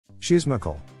She's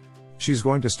Mikkel. She's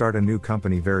going to start a new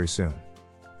company very soon.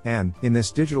 And, in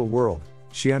this digital world,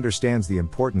 she understands the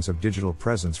importance of digital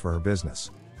presence for her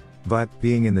business. But,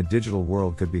 being in the digital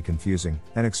world could be confusing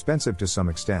and expensive to some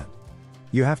extent.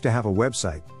 You have to have a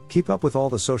website, keep up with all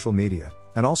the social media,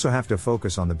 and also have to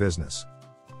focus on the business.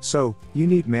 So, you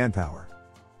need manpower.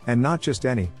 And not just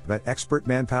any, but expert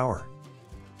manpower.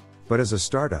 But as a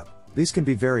startup, these can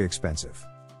be very expensive.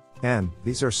 And,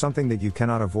 these are something that you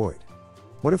cannot avoid.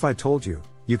 What if I told you,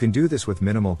 you can do this with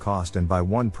minimal cost and by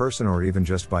one person or even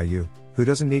just by you, who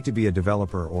doesn't need to be a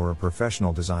developer or a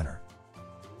professional designer?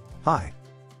 Hi.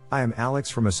 I am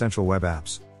Alex from Essential Web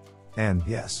Apps. And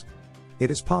yes, it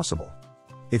is possible.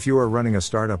 If you are running a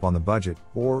startup on the budget,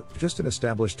 or just an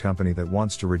established company that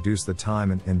wants to reduce the time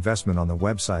and investment on the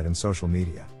website and social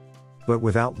media, but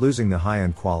without losing the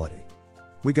high-end quality,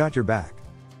 we got your back.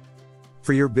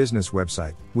 For your business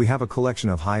website, we have a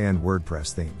collection of high-end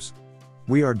WordPress themes.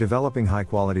 We are developing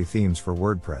high-quality themes for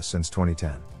WordPress since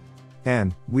 2010.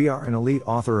 And, we are an elite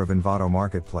author of Envato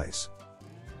Marketplace.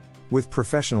 With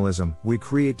professionalism, we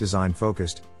create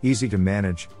design-focused,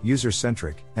 easy-to-manage,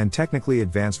 user-centric, and technically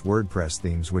advanced WordPress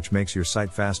themes which makes your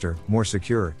site faster, more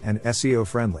secure, and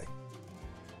SEO-friendly.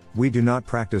 We do not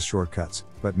practice shortcuts,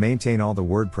 but maintain all the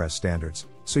WordPress standards,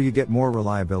 so you get more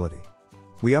reliability.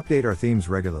 We update our themes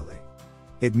regularly.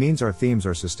 It means our themes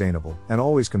are sustainable and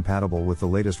always compatible with the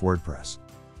latest WordPress.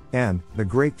 And, the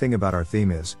great thing about our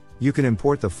theme is, you can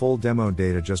import the full demo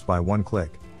data just by one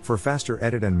click, for faster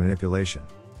edit and manipulation.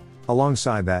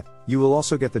 Alongside that, you will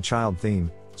also get the child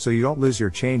theme, so you don't lose your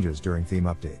changes during theme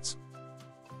updates.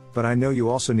 But I know you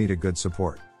also need a good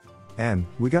support. And,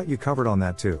 we got you covered on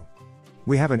that too.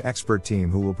 We have an expert team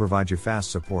who will provide you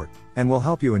fast support, and will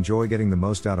help you enjoy getting the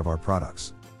most out of our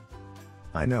products.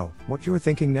 I know what you're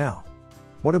thinking now.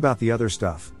 What about the other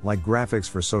stuff, like graphics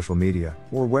for social media,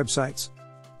 or websites?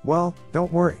 Well,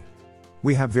 don't worry.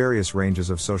 We have various ranges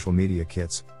of social media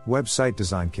kits, website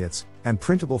design kits, and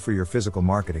printable for your physical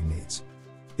marketing needs.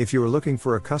 If you are looking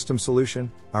for a custom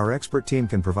solution, our expert team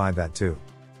can provide that too.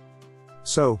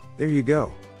 So, there you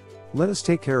go. Let us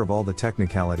take care of all the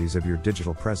technicalities of your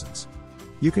digital presence.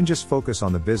 You can just focus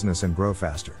on the business and grow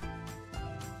faster.